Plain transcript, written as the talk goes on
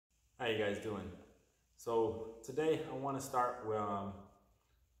you guys doing? So today I want to start with,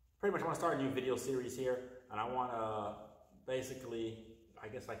 pretty much I want to start a new video series here, and I want to basically, I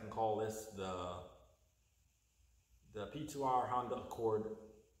guess I can call this the P2R Honda Accord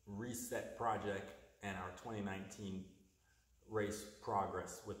Reset Project and our 2019 race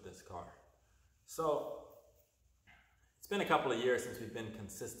progress with this car. So it's been a couple of years since we've been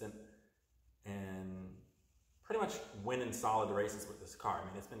consistent and pretty much winning solid races with this car. I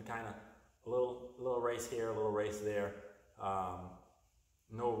mean, it's been kind of a little race here, a little race there.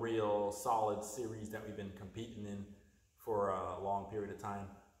 No real solid series that we've been competing in for a long period of time.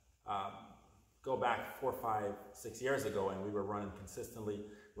 Go back 4, 5, 6 years ago, and we were running consistently,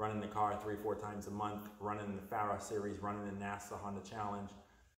 running the car 3 or 4 times a month, running the Farah series, running the NASA Honda Challenge.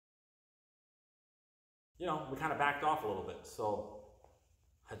 You know, we kind of backed off a little bit. So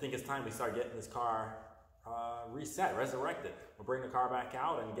I think it's time we start getting this car reset, resurrected. We'll bring the car back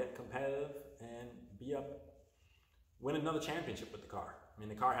out and get competitive and be up, win another championship with the car. I mean,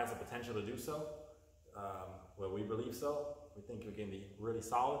 the car has the potential to do so. Well, we believe so. We think we can be really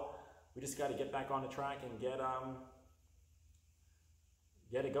solid. We just got to get back on the track and get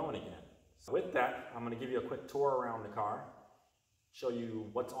it going again. So with that, I'm going to give you a quick tour around the car, show you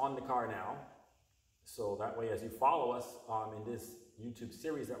what's on the car now. So that way, as you follow us in this YouTube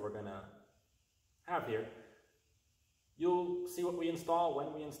series that we're going to have here, you'll see what we install,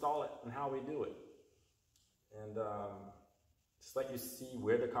 when we install it, and how we do it. And just let you see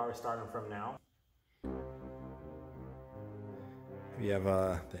where the car is starting from now. We have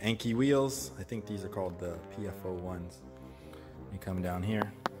the Anki wheels. I think these are called the PFO ones. You come down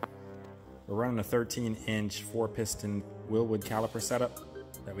here. We're running a 13-inch 4-piston Willwood caliper setup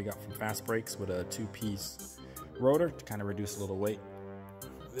that we got from Fast Brakes with a 2-piece rotor to kind of reduce a little weight.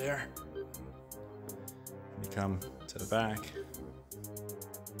 There. We come to the back.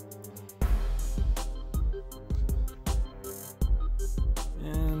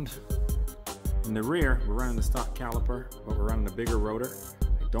 And in the rear, we're running the stock caliper, but we're running a bigger rotor.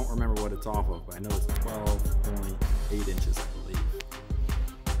 I don't remember what it's off of, but I know it's 12.8 inches, I believe.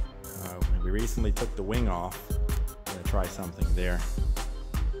 We recently took the wing off. I'm gonna try something there.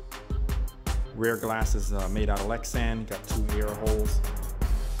 Rear glass is made out of Lexan, got 2 air holes.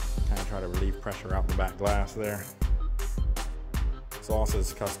 Kind of try to relieve pressure out the back glass there. Exhaust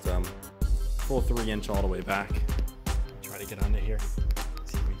is custom, full 3-inch all the way back. Try to get under here,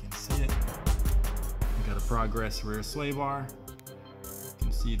 see if we can see it. We got a Progress rear sway bar. You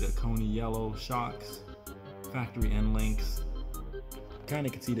can see the Coney yellow shocks, factory end links. Kind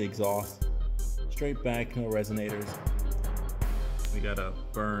of can see the exhaust. Straight back, no resonators. We got a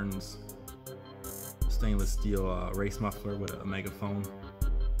Burns stainless steel race muffler with a megaphone.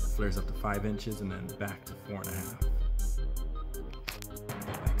 It flares up to 5 inches and then back to 4.5.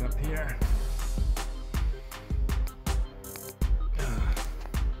 Back up here.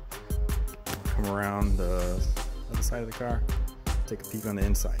 Come around the other side of the car. Take a peek on the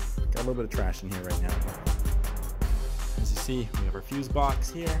inside. Got a little bit of trash in here right now. As you see, we have our fuse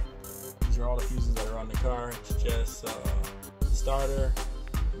box here. These are all the fuses that are on the car. It's just starter,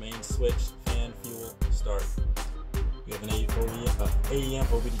 main switch, fan, fuel, start. We have an AEM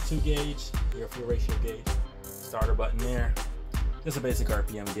OBD2 gauge, air fuel ratio gauge, starter button there. Just a basic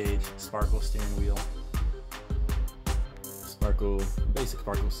RPM gauge, sparkle steering wheel, basic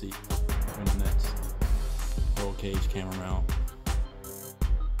sparkle seat, running nets, roll cage, camera mount.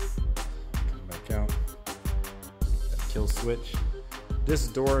 Come back out. Kill switch. This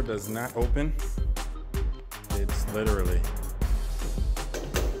door does not open. It's literally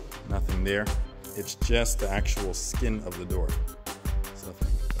nothing there. It's just the actual skin of the door. So if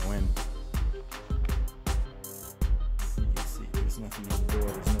I go in, you can see there's nothing on the door.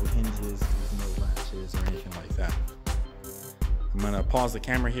 There's no hinges, there's no latches or anything like that. I'm gonna pause the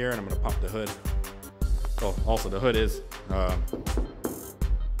camera here and I'm gonna pop the hood. Oh, also the hood is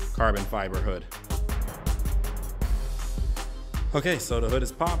carbon fiber hood. Okay, so the hood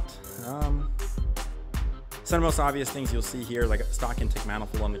is popped. Some of the most obvious things you'll see here, like a stock intake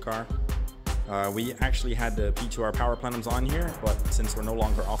manifold on the car. We actually had the P2R power plenums on here, but since we're no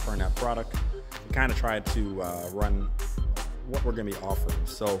longer offering that product, we kind of tried to run what we're gonna be offering.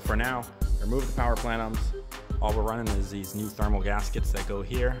 So for now, remove the power plenums. All we're running is these new thermal gaskets that go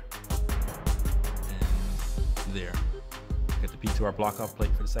here and there. Got the P2R block-off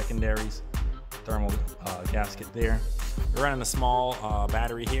plate for the secondaries, thermal gasket there. We're running a small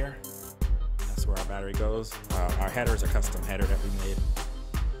battery here. That's where our battery goes. Our header is a custom header that we made.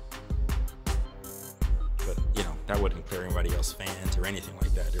 But, you know, that wouldn't clear anybody else's fans or anything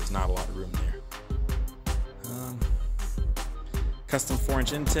like that. There's not a lot of room there. custom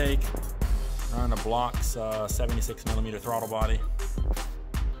 4-inch intake, on a Block's 76mm throttle body.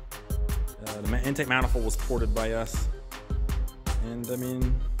 The intake manifold was ported by us, and I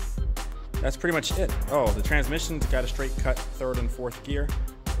mean, that's pretty much it. Oh, the transmission's got a straight cut 3rd and 4th gear,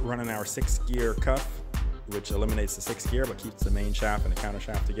 running our 6-gear cuff, which eliminates the 6th gear but keeps the main shaft and the counter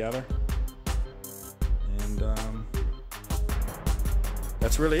shaft together. And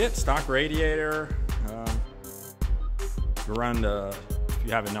that's really it. Stock radiator. We run the, if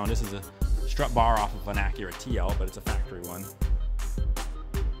you haven't known, this is a strut bar off of an Acura TL, but it's a factory one.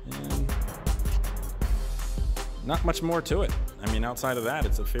 And not much more to it. I mean, outside of that,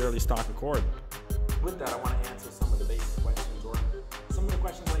 it's a fairly stock Accord. With that, I want to answer some of the basic questions, or some of the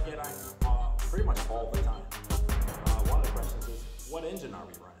questions I get pretty much all the time. One of the questions is, what engine are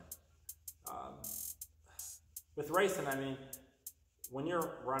we running? With racing, I mean, when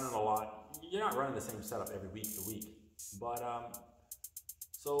you're running a lot, you're not running the same setup every week to week. But,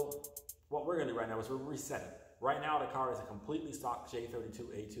 so what we're going to do right now is we're resetting. Right now, the car is a completely stock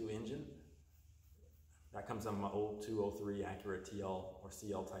J32A2 engine. That comes on my old 203 Acura TL or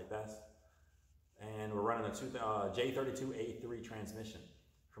CL Type S. And we're running a J32A3 transmission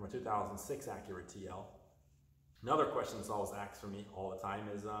from a 2006 Acura TL. Another question that's always asked for me all the time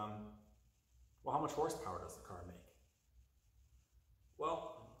is, well, how much horsepower does the car make?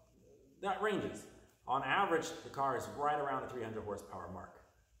 Well, that ranges. On average, the car is right around the 300 horsepower mark.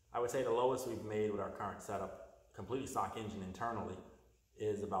 I would say the lowest we've made with our current setup, completely stock engine internally,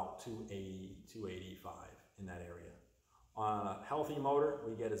 is about 280, 285 in that area. On a healthy motor,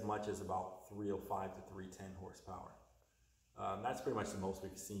 we get as much as about 305 to 310 horsepower. That's pretty much the most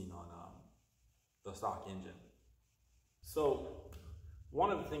we've seen on the stock engine. So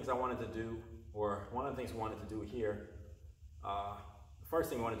one of the things I wanted to do, or one of the things we wanted to do here, the first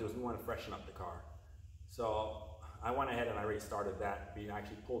thing we want to do is we want to freshen up the car. So I went ahead and I restarted that. We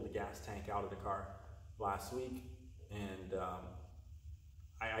actually pulled the gas tank out of the car last week, and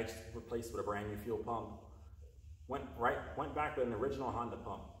I just replaced it with a brand new fuel pump. Went back with an original Honda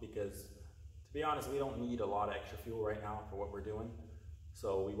pump because, to be honest, we don't need a lot of extra fuel right now for what we're doing.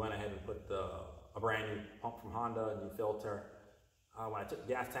 So we went ahead and put a brand new pump from Honda, a new filter. When I took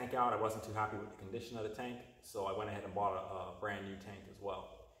the gas tank out, I wasn't too happy with the condition of the tank, so I went ahead and bought a brand new tank as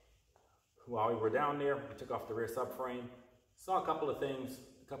well. While we were down there, we took off the rear subframe, saw a couple of things,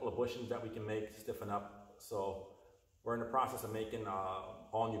 a couple of bushings that we can make to stiffen up. So we're in the process of making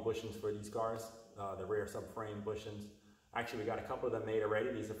all new bushings for these cars, the rear subframe bushings. Actually, we got a couple of them made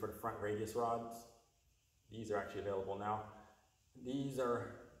already. These are for the front radius rods. These are actually available now. These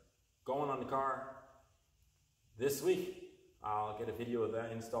are going on the car this week. I'll get a video of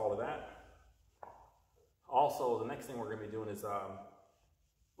that, install of that. Also, the next thing we're going to be doing is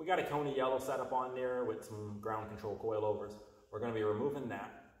we got a Kona yellow setup on there with some ground control coilovers. We're going to be removing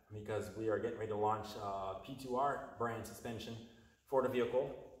that because we are getting ready to launch P2R brand suspension for the vehicle.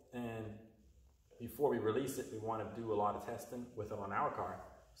 And before we release it, we want to do a lot of testing with it on our car.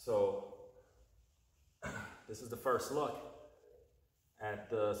 So this is the first look at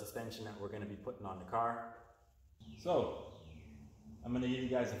the suspension that we're going to be putting on the car. So I'm going to give you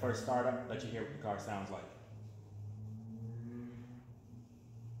guys the first startup, let you hear what the car sounds like.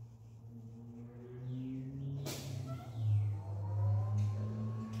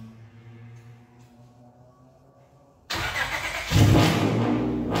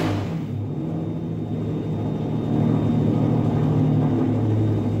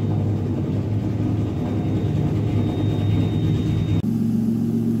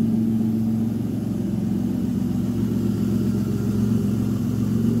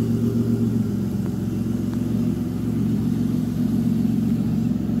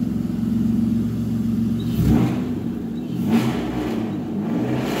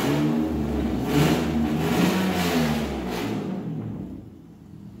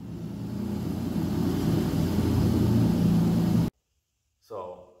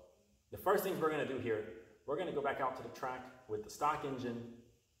 First things we're going to do here, we're going to go back out to the track with the stock engine,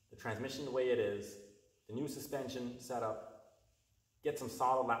 the transmission the way it is, the new suspension setup, get some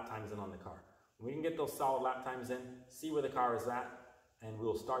solid lap times in on the car. When we can get those solid lap times in, see where the car is at, and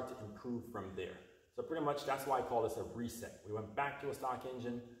we'll start to improve from there. So pretty much that's why I call this a reset. We went back to a stock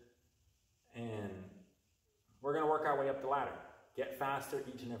engine, and we're going to work our way up the ladder. Get faster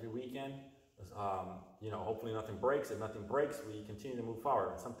each and every weekend. You know, hopefully nothing breaks. If nothing breaks, we continue to move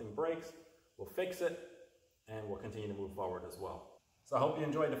forward. If something breaks, we'll fix it, and we'll continue to move forward as well. So I hope you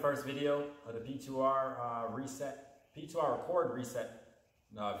enjoyed the first video of the P2R P2R Accord Reset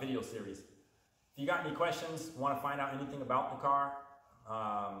video series. If you got any questions, want to find out anything about the car,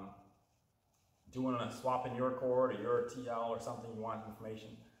 doing a swap in your cord or your TL or something, you want information,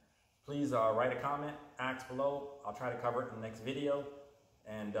 please write a comment, ask below. I'll try to cover it in the next video.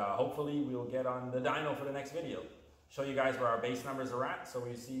 And hopefully we'll get on the dyno for the next video. Show you guys where our base numbers are at so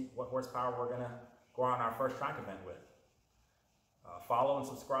we see what horsepower we're gonna go on our first track event with. Follow and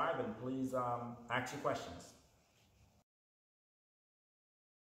subscribe, and please ask your questions.